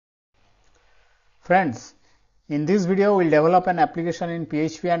Friends, in this video we will develop an application in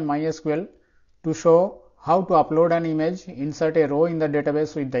PHP and MySQL to show how to upload an image, insert a row in the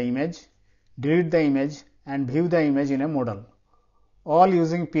database with the image, delete the image and view the image in a modal, all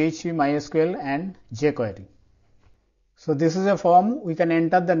using PHP, MySQL and jQuery. So this is a form. We can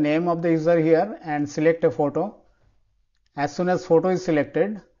enter the name of the user here and select a photo. As soon as photo is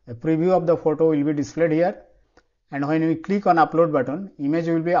selected, a preview of the photo will be displayed here, and when we click on upload button, image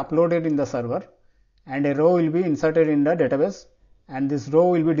will be uploaded in the server and a row will be inserted in the database and this row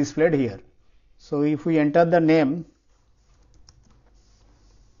will be displayed here. So if we enter the name,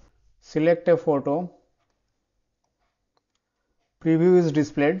 select a photo, preview is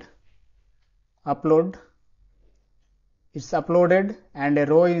displayed, upload, it's uploaded and a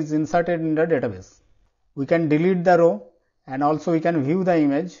row is inserted in the database. We can delete the row and also we can view the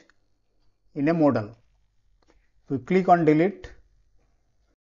image in a modal. We click on delete,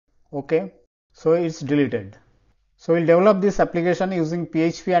 OK, so it's deleted. So we'll develop this application using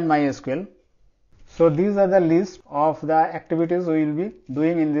PHP and MySQL. So these are the list of the activities we will be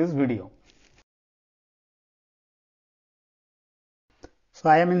doing in this video. So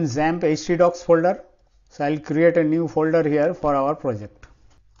I am in XAMPP htdocs folder. So I'll create a new folder here for our project.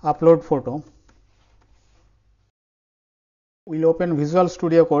 Upload photo. We'll open Visual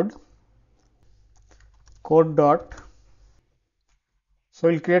Studio Code. Code dot. So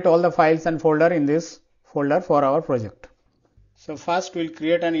we'll create all the files and folder in this folder for our project. So first we'll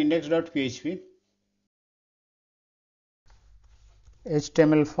create an index.php,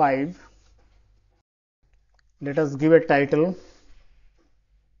 HTML5. Let us give a title.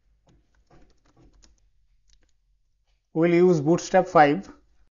 We'll use Bootstrap 5.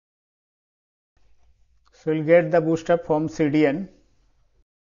 So we'll get the Bootstrap from CDN.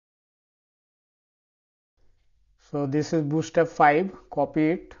 So this is Bootstrap 5. Copy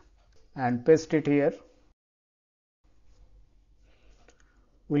it and paste it here.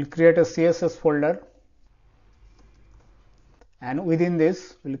 We'll create a CSS folder and within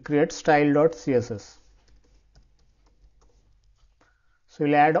this we'll create style.css. So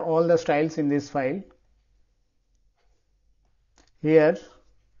we'll add all the styles in this file. Here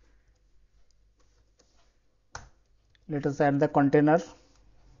let us add the container.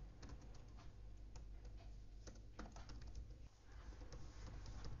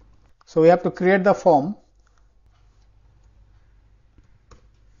 So we have to create the form.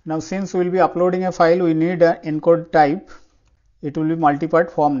 Now since we will be uploading a file, we need an encode type. It will be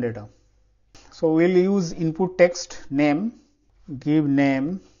multi-part form data. So we will use input text name, give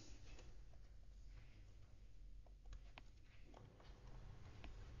name,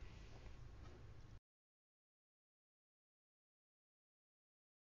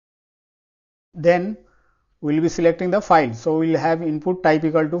 then we will be selecting the file. So we will have input type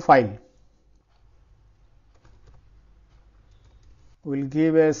equal to file. We will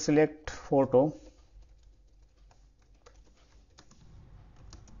give a select photo.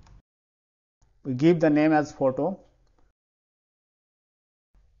 We give the name as photo.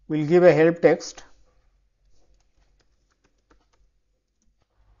 We will give a help text.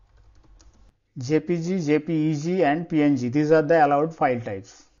 JPG, JPEG and PNG. These are the allowed file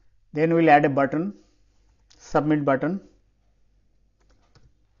types. Then we will add a button, submit button.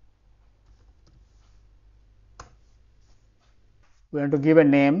 We want to give a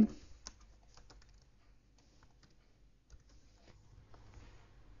name.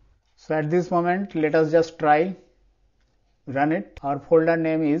 So at this moment, let us just try, run it. Our folder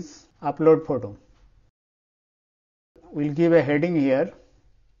name is upload photo. We'll give a heading here.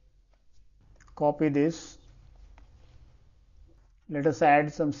 Copy this. Let us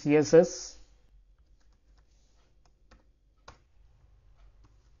add some CSS.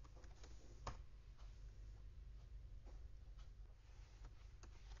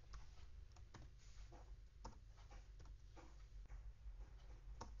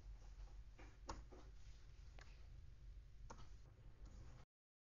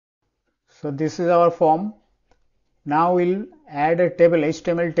 So this is our form. Now we'll add a table,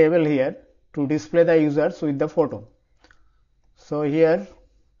 HTML table here to display the users with the photo. So here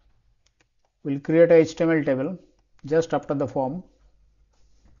we'll create a HTML table just after the form,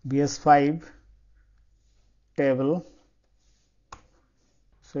 bs5 table.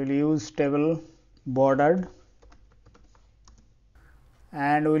 So we'll use table bordered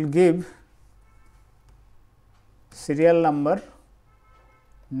and we'll give serial number,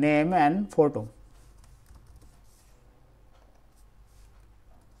 name and photo.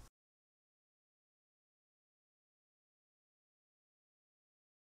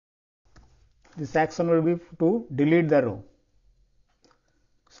 This action will be to delete the row.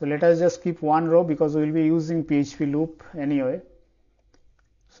 So let us just keep one row because we will be using PHP loop anyway.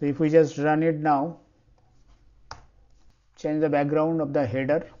 So if we just run it now, change the background of the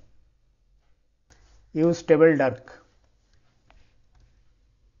header, use table dark.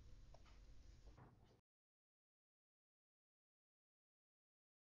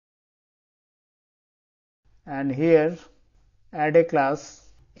 And here add a class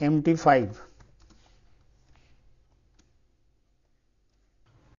empty5.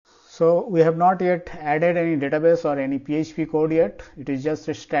 So we have not yet added any database or any PHP code yet. It is just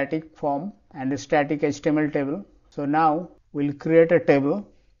a static form and a static HTML table. So now we'll create a table.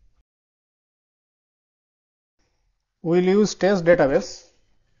 We'll use test database.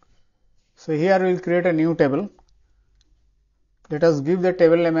 So here we'll create a new table. Let us give the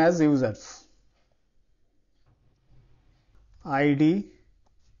table name as users. ID,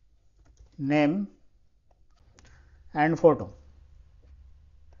 name and photo.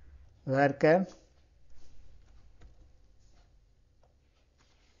 Varchar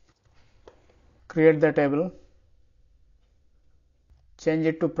create the table, change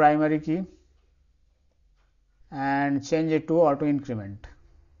it to primary key and change it to auto increment.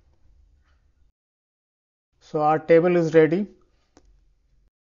 So our table is ready.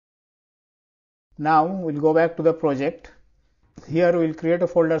 Now we'll go back to the project. Here we'll create a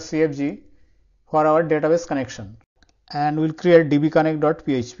folder CFG for our database connection and we'll create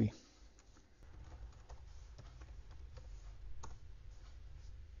dbconnect.php.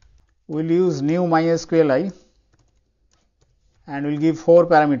 We'll use new MySQLi and we'll give 4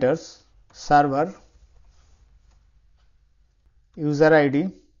 parameters: server, user ID,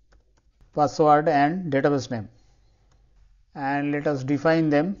 password and database name, and let us define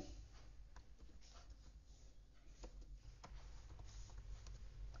them.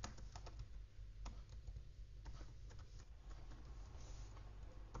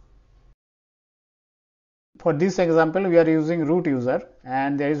 For this example, we are using root user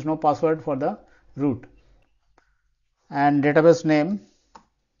and there is no password for the root. And database name,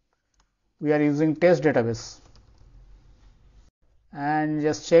 we are using test database. And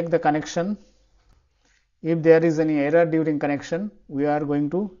just check the connection. If there is any error during connection, we are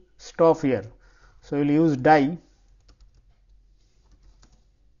going to stop here. So we will use die.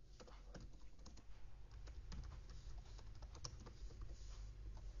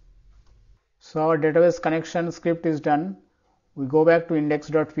 So our database connection script is done. We go back to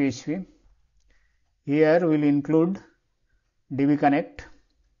index.php. Here we will include dbconnect.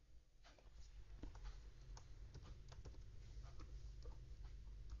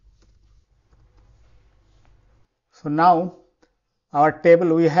 So now our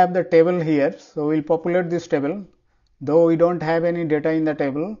table, we have the table here. So we will populate this table. Though we don't have any data in the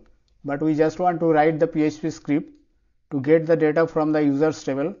table, but we just want to write the PHP script to get the data from the users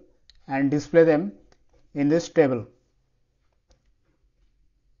table and display them in this table.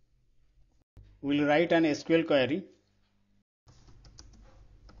 We will write an SQL query.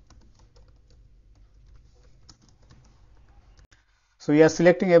 So we are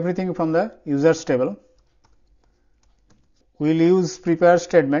selecting everything from the users table. We will use prepare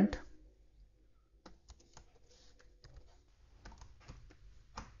statement.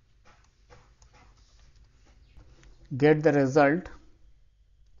 Get the result.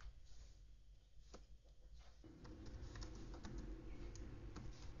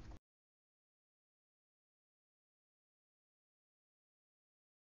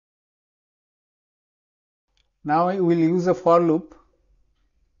 Now we will use a for loop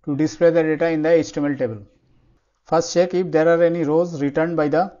to display the data in the HTML table. First check if there are any rows returned by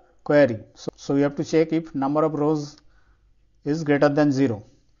the query. So we have to check if number of rows is greater than 0.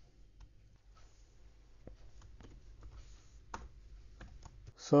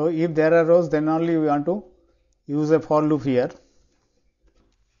 So if there are rows, then only we want to use a for loop here.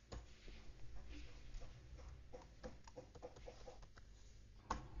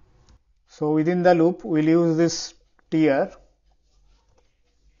 So within the loop, we will use this tier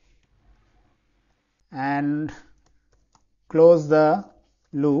and close the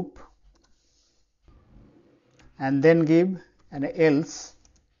loop and then give an else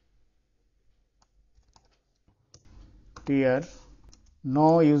tier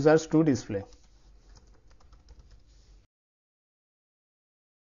no users to display.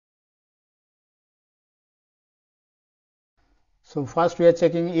 So first we are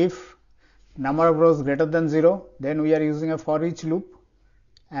checking if number of rows greater than 0, then we are using a for each loop,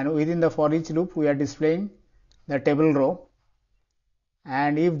 and within the for each loop we are displaying the table row,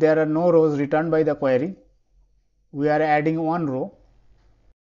 and if there are no rows returned by the query, we are adding one row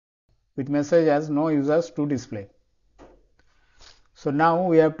with message as no users to display. So now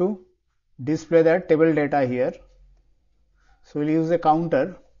we have to display the table data here. So we'll use a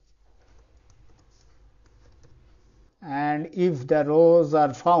counter, and if the rows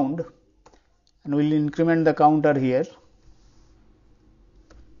are found, and we'll increment the counter here.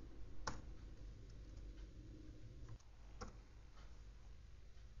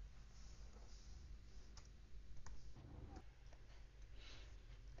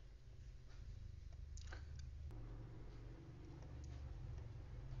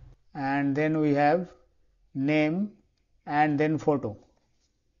 And then we have name and then photo.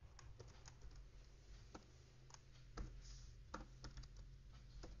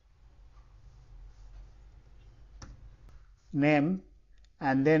 Name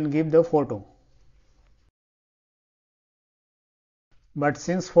and then give the photo. But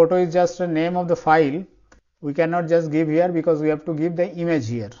since photo is just a name of the file, we cannot just give here because we have to give the image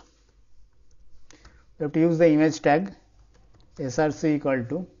here. We have to use the image tag src equal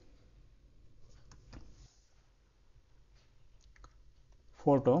to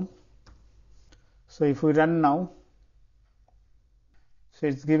photo. So if we run now, so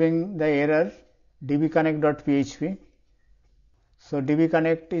it's giving the error dbconnect.php. So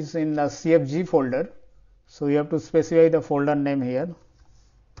dbconnect is in the cfg folder, so you have to specify the folder name here.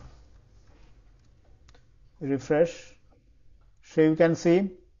 Refresh. So you can see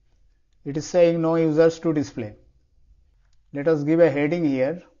it is saying no users to display. Let us give a heading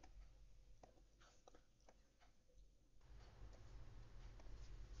here.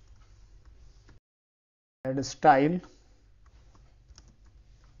 Add style.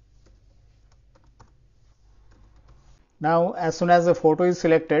 Now as soon as the photo is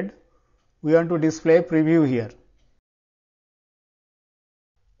selected, we want to display preview here.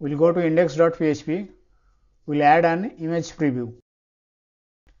 We'll go to index.php. We'll add an image preview.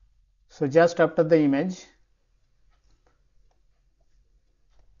 So just after the image,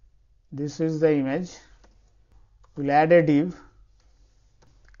 this is the image. We'll add a div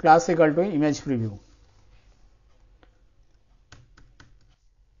class equal to image preview.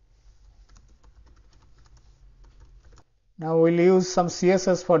 Now we'll use some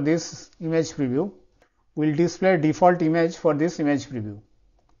CSS for this image preview. We'll display default image for this image preview.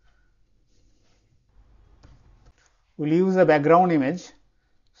 We'll use a background image.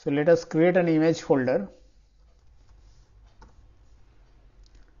 So let us create an image folder.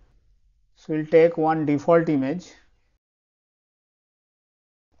 So we'll take one default image,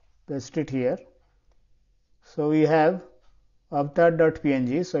 paste it here. So we have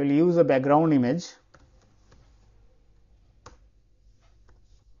avatar.png. So we'll use a background image.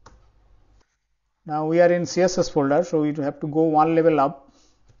 Now we are in CSS folder, so we have to go one level up,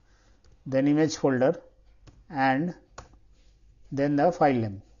 then image folder, and then the file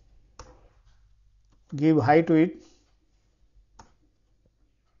name. Give height to it,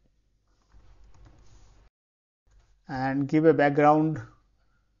 and give a background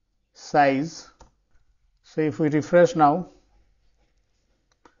size. So if we refresh now,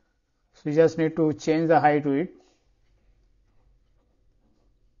 so we just need to change the height to it.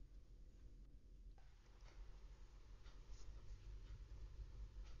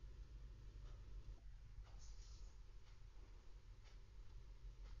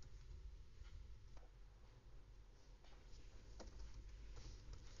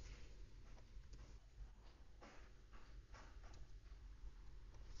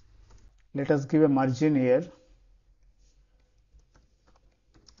 Let us give a margin here.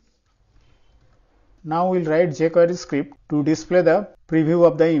 Now we'll write jQuery script to display the preview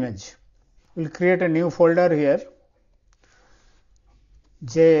of the image. We'll create a new folder here,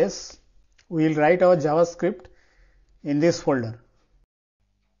 JS. We'll write our JavaScript in this folder.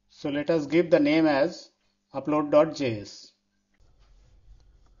 So let us give the name as upload.js.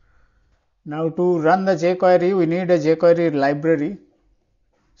 Now to run the jQuery, we need a jQuery library.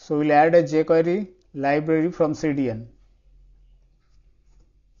 So we'll add a jQuery library from CDN.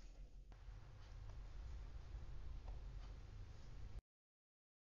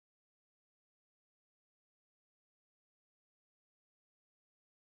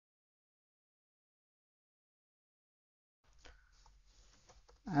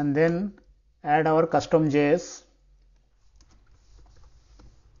 And then add our custom JS.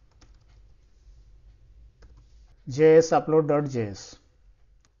 JS upload.js.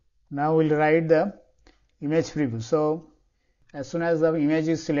 Now we'll write the image preview. So as soon as the image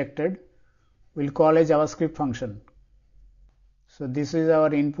is selected, we'll call a JavaScript function. So this is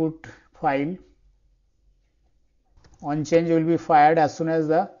our input file. On change will be fired as soon as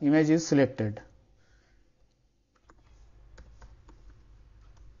the image is selected.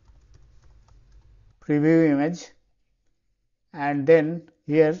 Preview image, and then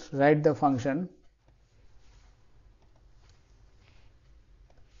here write the function,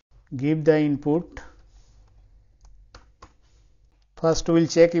 give the input. First we will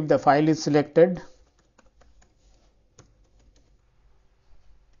check if the file is selected.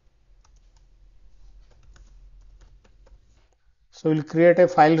 So we will create a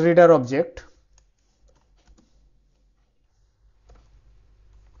file reader object.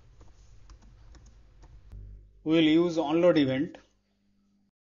 We will use onload event.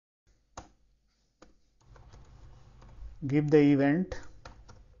 Give the event.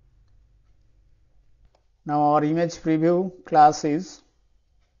 Now our image preview class is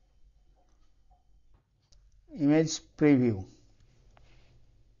image preview.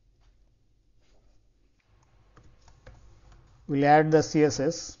 We'll add the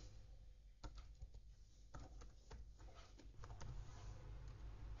CSS.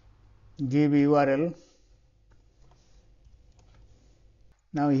 Give URL.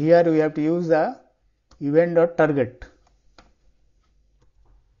 Now here we have to use the event.target.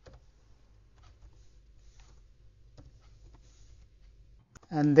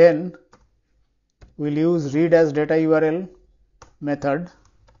 And then we'll use read as data URL method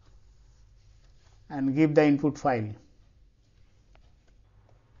and give the input file.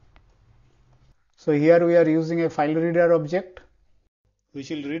 So here we are using a file reader object which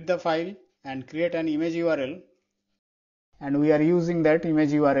will read the file and create an image URL, and we are using that image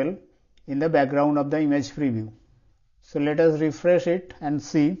URL in the background of the image preview. So let us refresh it and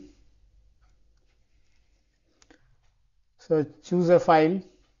see. So choose a file.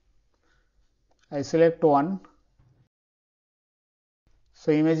 I select one.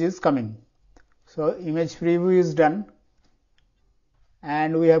 So image is coming. So image preview is done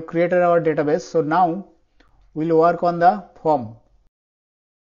and we have created our database. So now we'll work on the form.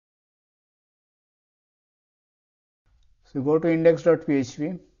 So go to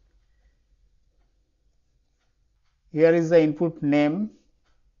index.php. Here is the input name.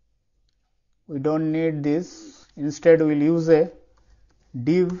 We don't need this. Instead we'll use a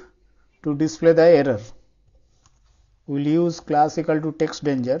div to display the error. We'll use class equal to text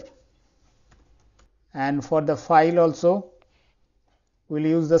danger, and for the file also we'll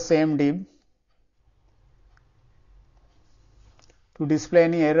use the same div to display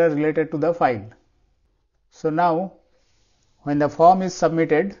any error related to the file. So now when the form is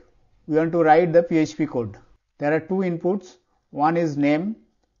submitted, we want to write the PHP code. There are two inputs. One is name,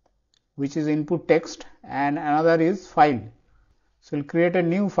 which is input text, and another is file. So we'll create a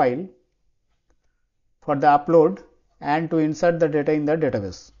new file for the upload and to insert the data in the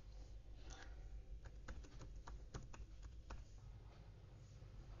database.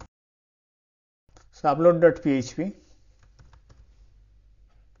 So upload.php.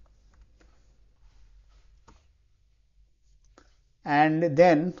 And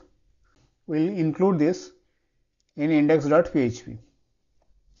then we'll include this in index.php.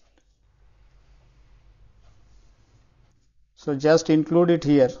 So just include it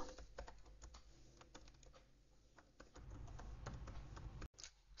here.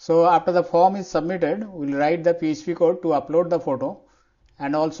 So after the form is submitted, we'll write the PHP code to upload the photo,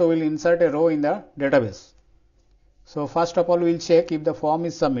 and also we'll insert a row in the database. So first of all we'll check if the form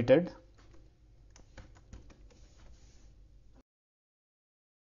is submitted.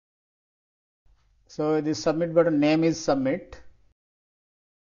 So this submit button name is submit.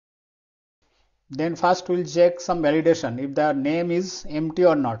 Then first we'll check some validation if the name is empty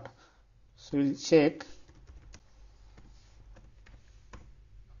or not. So we'll check.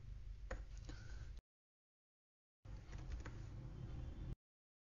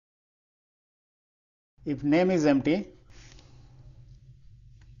 If name is empty,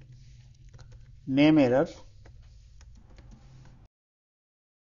 name error,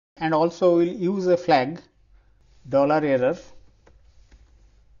 and also we'll use a flag $error.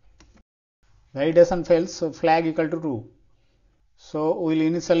 Validation fails, so flag equal to true. So we'll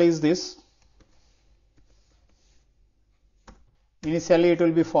initialize this. Initially it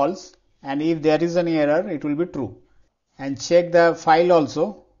will be false, and if there is any error it will be true. And check the file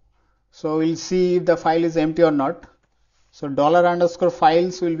also. So we'll see if the file is empty or not. So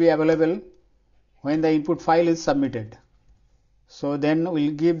 $_files will be available when the input file is submitted. So then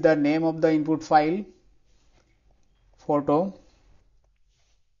we'll give the name of the input file, photo,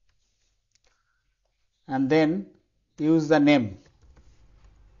 and then use the name.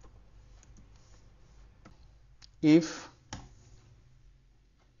 If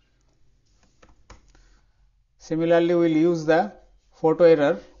similarly we'll use the photo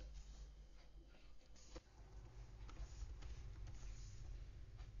error.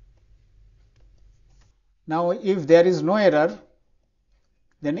 Now if there is no error,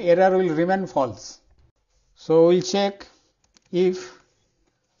 then error will remain false. So we'll check if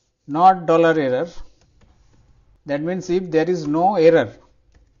not $error. That means if there is no error,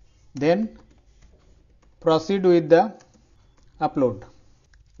 then proceed with the upload.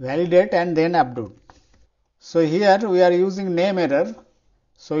 Validate and then upload. So here we are using name error.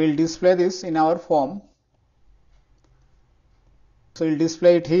 So we'll display this in our form. So we'll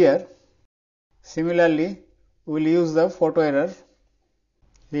display it here. Similarly, we'll use the photo error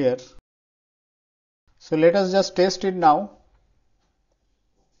here. So let us just test it now.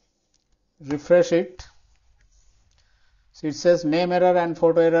 Refresh it. So it says name error and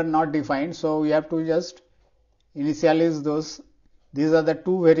photo error not defined. So we have to just initialize those. These are the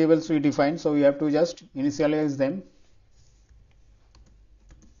two variables we defined. So we have to just initialize them.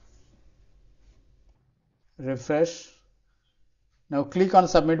 Refresh. Now click on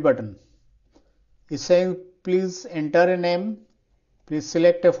submit button. It's saying please enter a name, please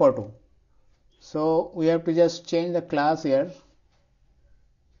select a photo. So we have to just change the class here.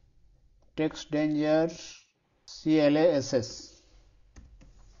 Text danger CLASS.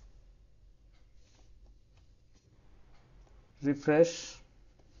 Refresh.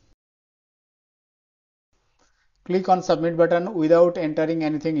 Click on submit button without entering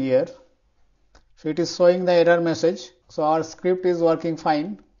anything here. So it is showing the error message. So our script is working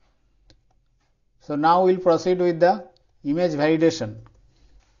fine. So now we'll proceed with the image validation.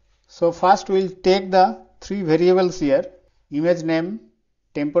 So first we'll take the three variables here: image name,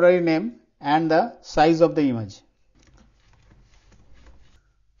 temporary name, and the size of the image.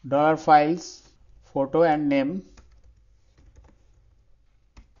 $files, photo and name,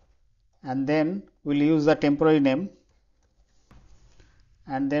 and then we'll use the temporary name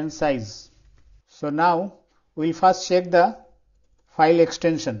and then size. So now we'll first check the file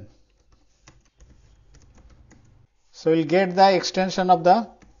extension. So we'll get the extension of the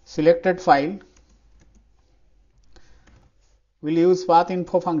selected file. We'll use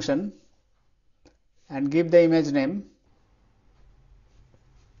pathinfo function and give the image name.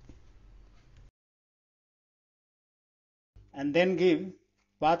 And then give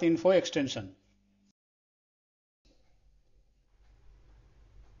pathinfo extension.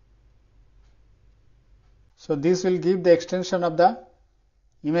 So this will give the extension of the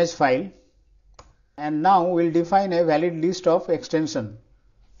image file. And now we'll define a valid list of extension.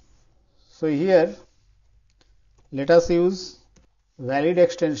 So here let us use valid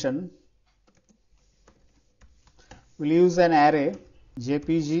extension. We'll use an array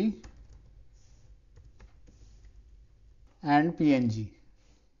JPG and PNG.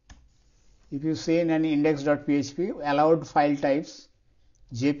 If you see in an index.php, allowed file types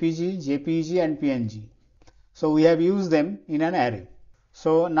JPG, JPG and PNG. So we have used them in an array.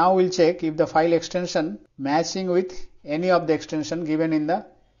 So now we'll check if the file extension matching with any of the extension given in the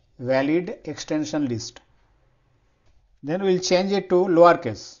valid extension list. Then we'll change it to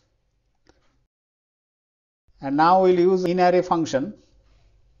lowercase. And now we'll use inArray function.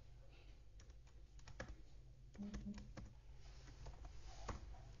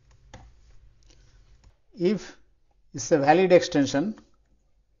 If it's a valid extension,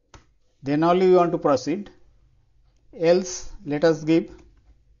 then only we want to proceed. Else, let us give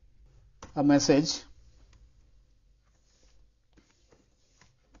a message.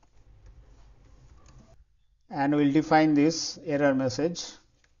 And we'll define this error message.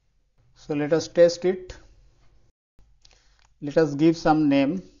 So let us test it. Let us give some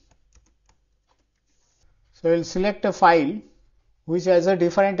name. So we'll select a file which has a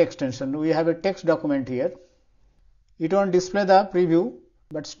different extension. We have a text document here. It won't display the preview,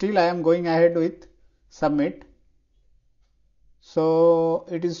 but still I am going ahead with submit. So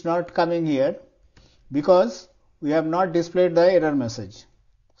it is not coming here because we have not displayed the error message.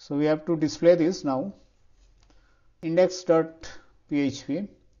 So we have to display this now. Index.php.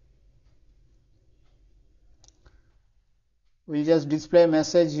 We'll just display a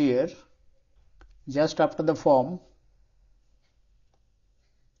message here just after the form.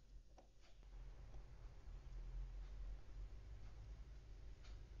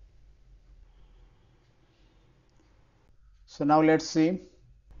 So now let's see.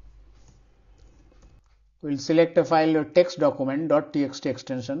 We'll select a file, a text document .txt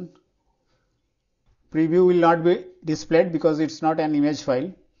extension. Preview will not be displayed because it's not an image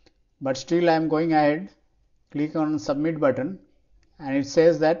file, but still I am going ahead. Click on submit button and it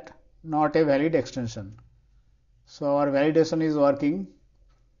says that not a valid extension. So our validation is working.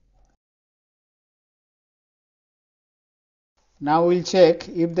 Now we'll check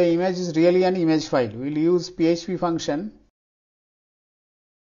if the image is really an image file. We'll use PHP function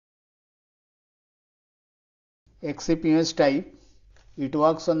except image type, it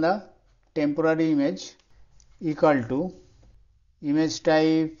works on the temporary image, equal to image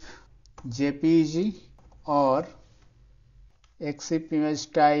type JPEG or except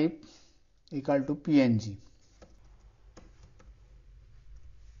image type equal to PNG.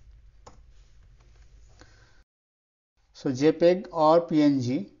 So JPEG or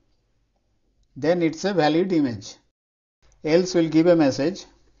PNG, then it's a valid image. Else will give a message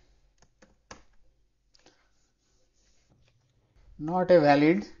not a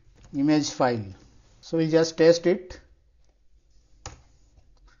valid image file. So we'll just test it.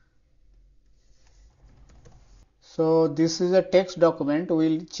 So this is a text document.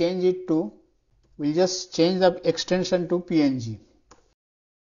 We'll just change the extension to PNG.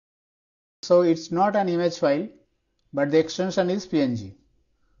 So it's not an image file, but the extension is PNG.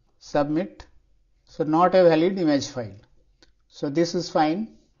 Submit. So not a valid image file. So this is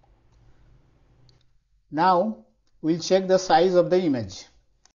fine. Now we'll check the size of the image.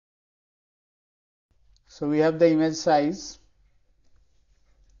 So we have the image size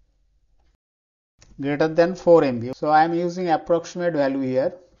greater than 4 MB. So I am using approximate value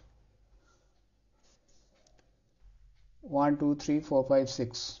here. 1, 2, 3, 4, 5,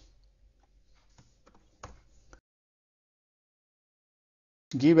 6.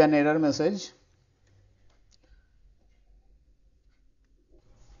 Give an error message.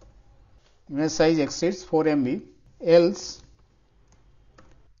 Image size exceeds 4 MB. Else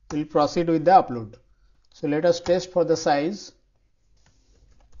we'll proceed with the upload. So let us test for the size.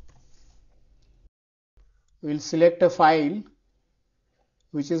 We'll select a file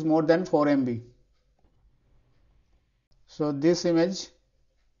which is more than 4 MB. So this image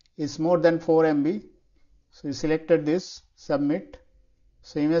is more than 4 MB. So we selected this, submit.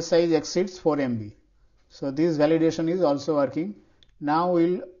 So image size exceeds 4 MB. So this validation is also working. Now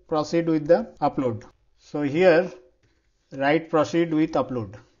we'll proceed with the upload. So here write proceed with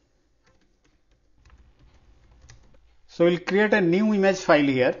upload. So we'll create a new image file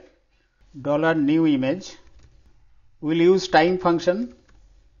here, $new image. We'll use time function,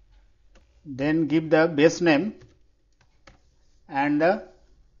 then give the base name and the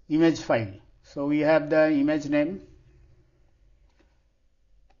image file. So we have the image name.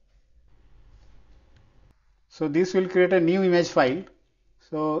 So this will create a new image file.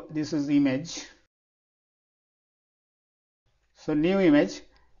 So this is image. So new image,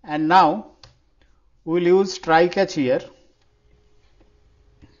 and now we will use try catch here.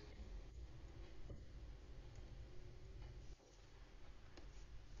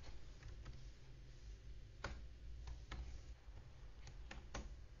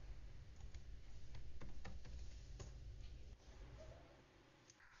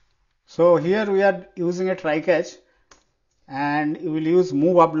 So here we are using a try catch, and we will use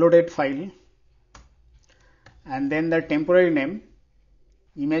move uploaded file, and then the temporary name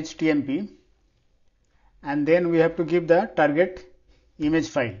image tmp, and then we have to give the target image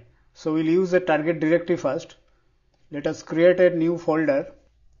file. So we'll use the target directory first. Let us create a new folder,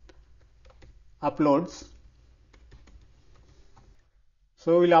 uploads.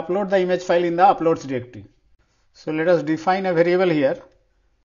 So we'll upload the image file in the uploads directory. So let us define a variable here,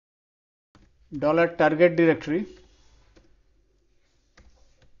 $target directory.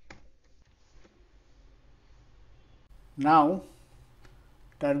 Now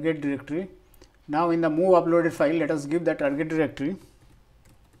target directory. Now in the move uploaded file, let us give the target directory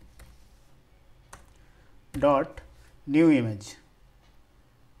dot new image.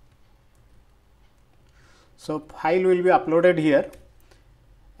 So file will be uploaded here,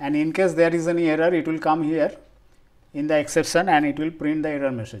 and in case there is any error, it will come here in the exception and it will print the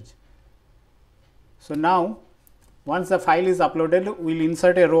error message. So now once the file is uploaded, we will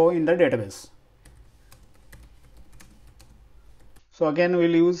insert a row in the database. So again we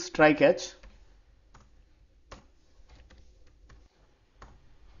will use try catch.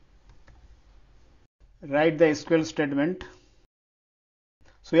 Write the SQL statement.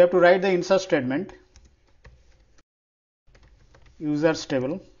 So we have to write the insert statement, users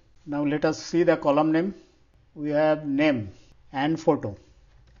table. Now let us see the column name. We have name and photo.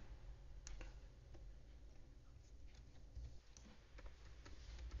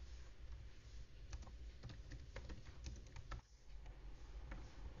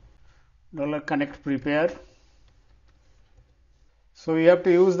 $connect prepare. So we have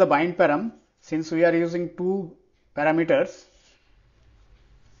to use the bind param. Since we are using two parameters,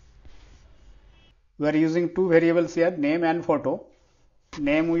 we are using two variables here, name and photo.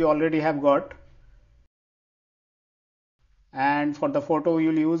 Name we already have got, and for the photo we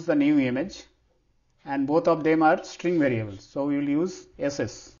will use the new image, and both of them are string variables, so we will use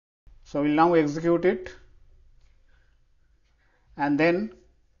ss. So we will now execute it. and then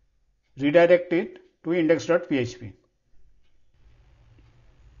redirect it to index.php.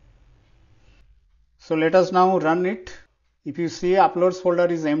 So let us now run it. If you see, uploads folder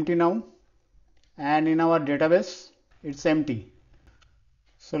is empty now, and in our database it's empty.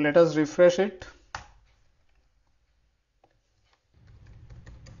 So let us refresh it.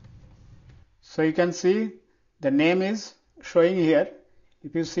 So you can see the name is showing here.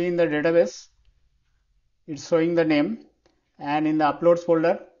 If you see in the database, it's showing the name, and in the uploads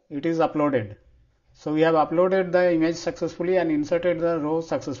folder it is uploaded. So we have uploaded the image successfully and inserted the row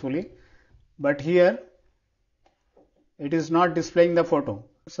successfully, but here it is not displaying the photo.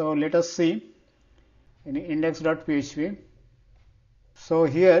 So let us see in index.php. So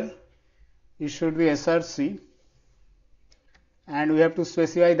here it should be src, and we have to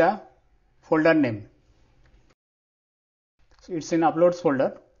specify the folder name. So it's in uploads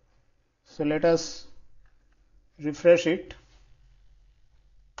folder. So let us refresh it.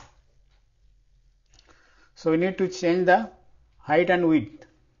 So we need to change the height and width.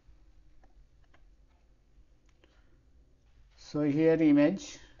 So here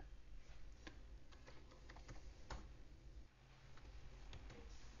image,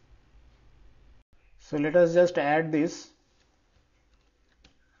 so let us just add this.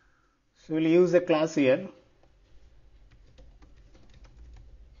 So we'll use a class here.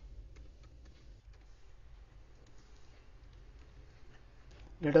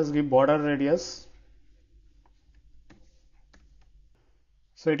 Let us give border radius.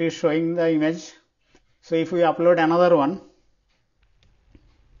 So it is showing the image. So if we upload another one,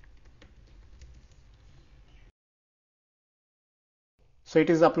 so it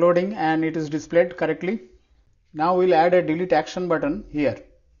is uploading and it is displayed correctly. Now we'll add a delete action button here.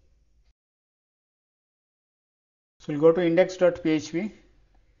 So we'll go to index.php.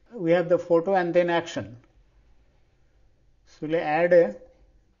 We have the photo and then action. So we'll add a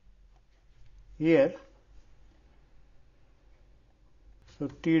here. So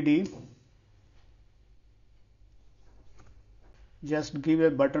td, just give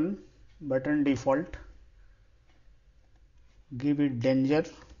a button default, give it danger,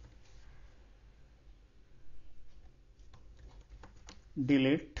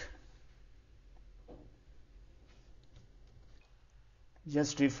 delete,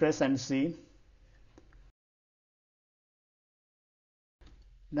 just refresh and see.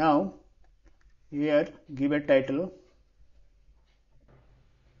 Now here give a title,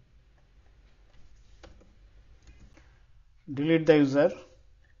 delete the user.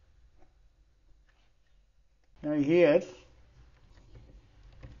 Now here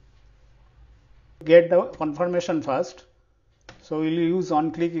get the confirmation first. So we'll use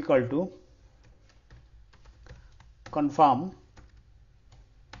on click equal to confirm,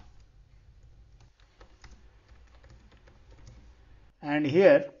 and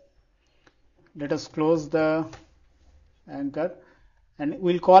here let us close the anchor, and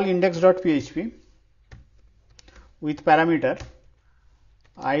we'll call index.php with parameter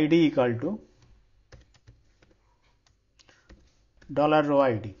id equal to $row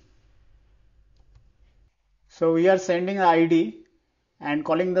id. So we are sending the id and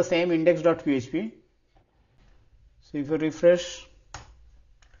calling the same index.php. So if you refresh,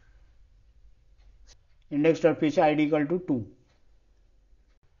 index.php id equal to 2.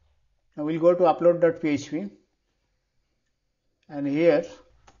 Now we'll go to upload.php, and here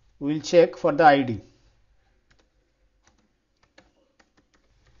we'll check for the id.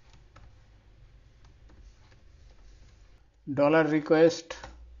 $request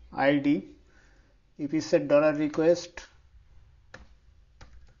id. If we set $request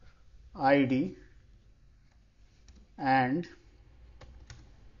id and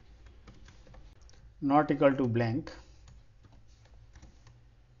not equal to blank,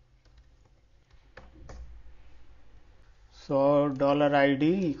 so $id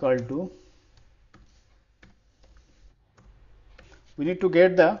equal to, we need to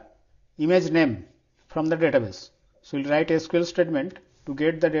get the image name from the database. So we'll write a SQL statement to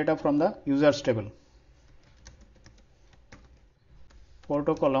get the data from the users table.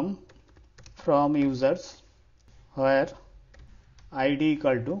 Photo column from users, where id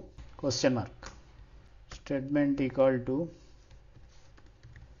equal to question mark, statement equal to,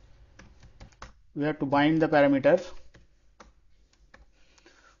 we have to bind the parameter.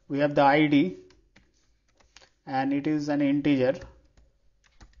 We have the id and it is an integer,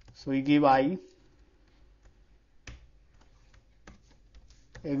 so we give I,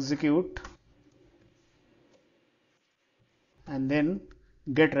 execute, and then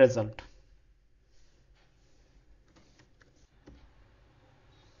get result.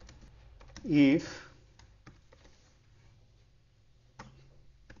 If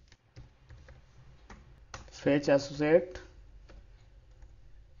fetch associate,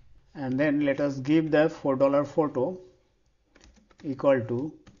 and then let us give the $4 photo equal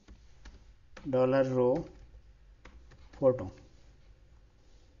to $row photo.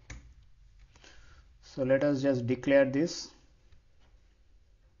 So let us just declare this.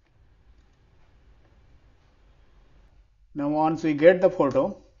 Now once we get the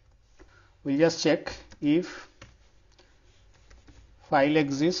photo, we just check if file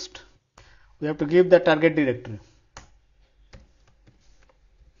exists. We have to give the target directory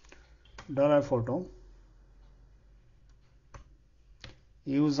 $photo,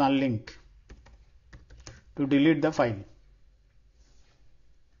 use unlink to delete the file.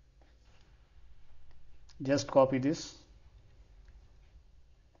 Just copy this.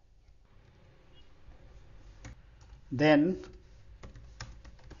 Then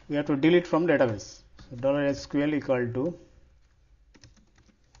we have to delete from database. So $SQL equal to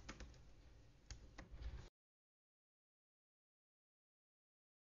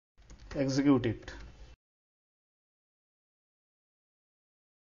execute it.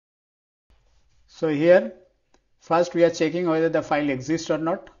 So here first we are checking whether the file exists or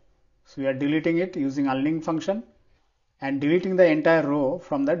not. So we are deleting it using unlink function and deleting the entire row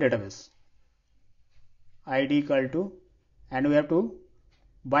from the database. ID equal to, and we have to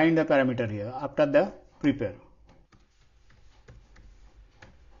bind the parameter here after the prepare,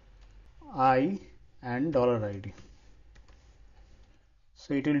 I and $ID.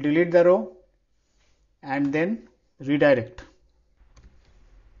 So it will delete the row and then redirect.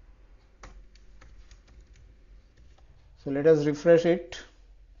 So let us refresh it.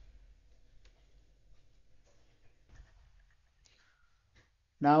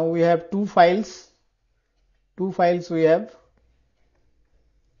 Now we have two files we have.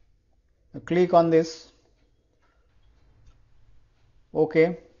 Click on this.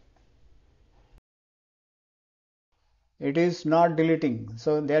 OK. It is not deleting,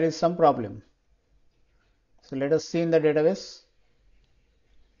 so there is some problem. So let us see in the database.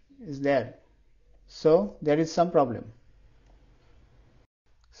 Is there? So there is some problem.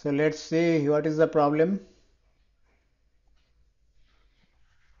 So let's see what is the problem.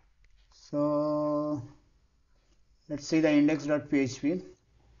 So let's see the index.php.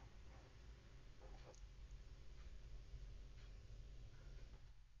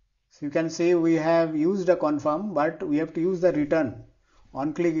 So you can see we have used a confirm, but we have to use the return.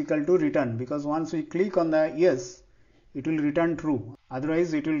 On click equal to return, because once we click on the yes, it will return true.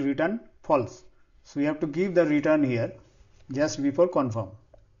 Otherwise it will return false. So we have to give the return here just before confirm.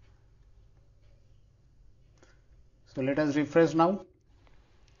 So let us refresh now.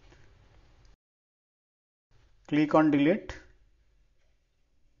 Click on delete.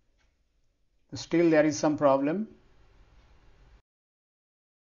 Still there is some problem.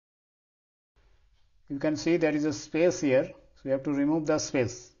 You can see there is a space here, so we have to remove the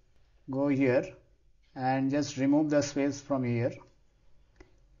space. Go here and just remove the space from here.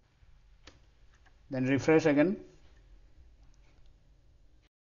 Then refresh again.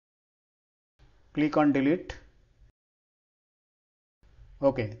 Click on delete.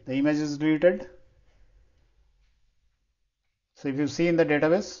 Okay, the image is deleted. So if you see in the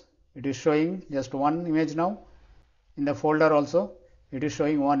database, it is showing just one image now. In the folder also, it is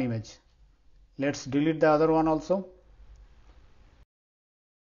showing one image. Let's delete the other one also.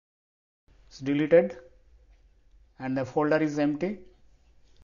 It's deleted and the folder is empty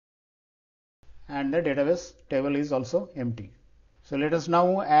and the database table is also empty. So let us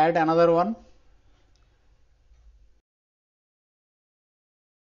now add another one.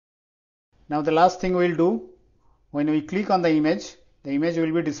 Now the last thing we will do, when we click on the image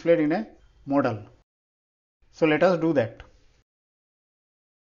will be displayed in a model. So let us do that.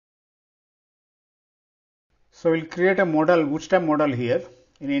 So we'll create a model, bootstrap model here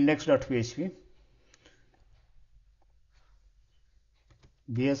in index.php.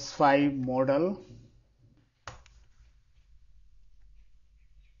 bs5 model.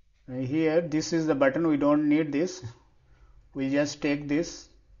 And here this is the button, we don't need this. We just take this,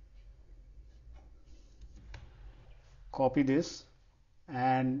 copy this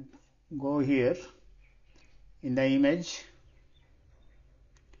and go here in the image.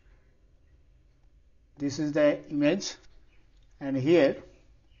 This is the image, and here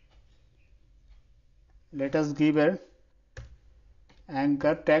let us give a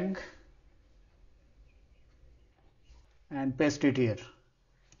anchor tag and paste it here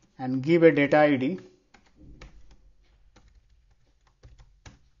and give a data ID.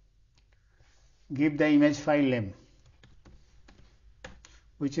 Give the image file name,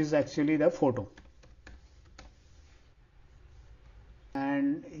 which is actually the photo,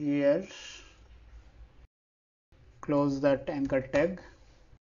 and here Close that anchor tag.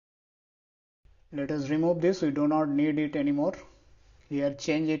 Let us remove this, we do not need it anymore. Here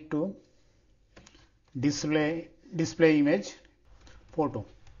change it to display image photo,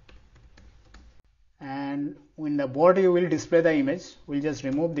 and in the body you will display the image. We'll just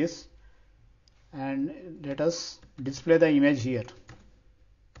remove this and let us display the image here.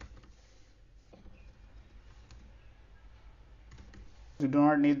 We do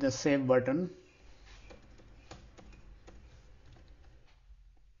not need the save button,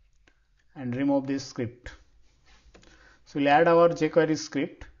 and remove this script. So we'll add our jQuery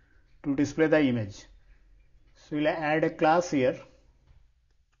script to display the image. So we'll add a class here.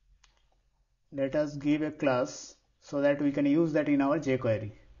 Let us give a class so that we can use that in our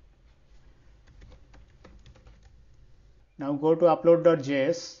jQuery. Now go to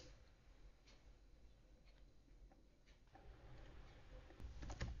upload.js.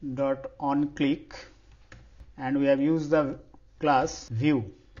 .onClick, and we have used the class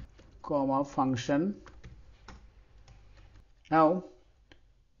view, function. Now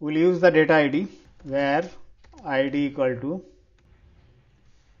we'll use the data ID, where id equal to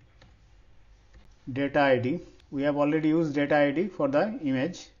data ID. We have already used data ID for the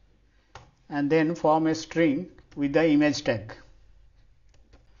image, and then form a string with the image tag.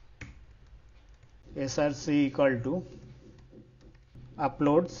 src equal to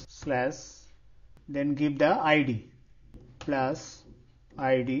uploads slash, then give the id plus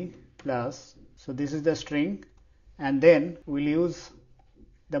id plus, so this is the string, and then we'll use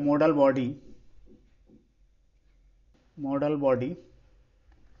the modal body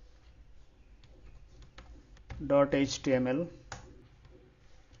 .html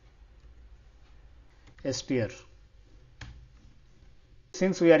str.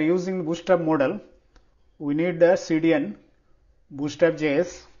 Since we are using Bootstrap model, we need the CDN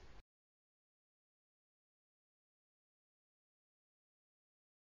Bootstrap.js.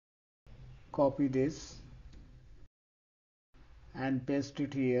 Copy this and paste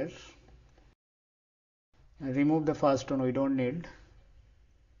it here, and remove the first one, we don't need.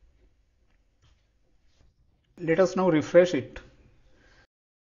 Let us now refresh it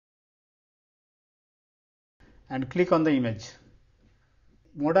and click on the image.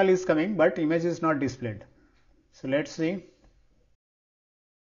 Modal is coming but image is not displayed. So let's see.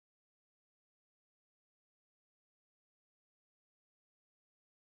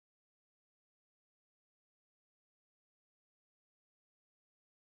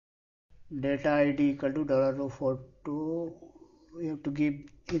 Data ID equal to $042, we have to give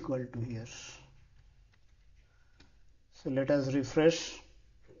equal to here. So let us refresh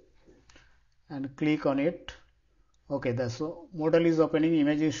and click on it. Okay, so modal is opening,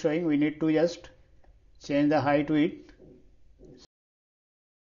 image is showing. We need to just change the height to it.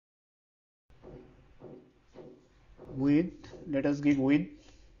 Width, let us give width,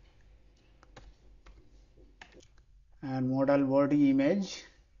 and modal body image.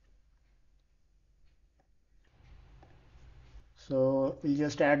 So we'll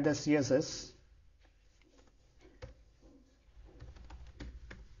just add the CSS.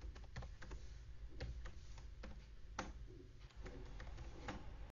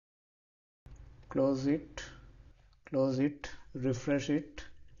 Close it, refresh it,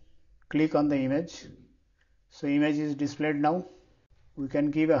 click on the image. So image is displayed now. We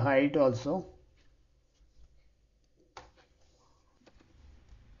can give a height also.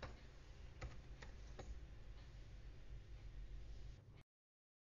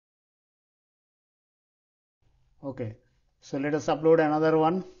 Okay, so let us upload another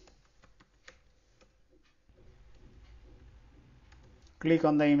one. Click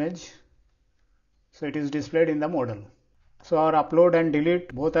on the image. So it is displayed in the modal. So our upload and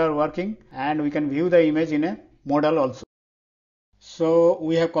delete both are working, and we can view the image in a modal also. So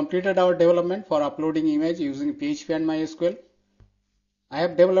we have completed our development for uploading image using PHP and MySQL. I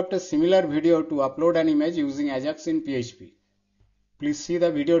have developed a similar video to upload an image using Ajax in PHP. Please see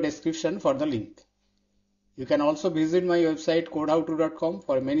the video description for the link. You can also visit my website codehowto.com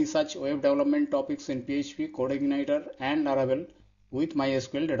for many such web development topics in PHP, CodeIgniter and Laravel with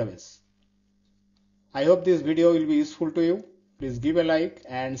MySQL database. I hope this video will be useful to you. Please give a like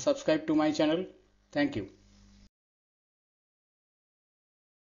and subscribe to my channel. Thank you.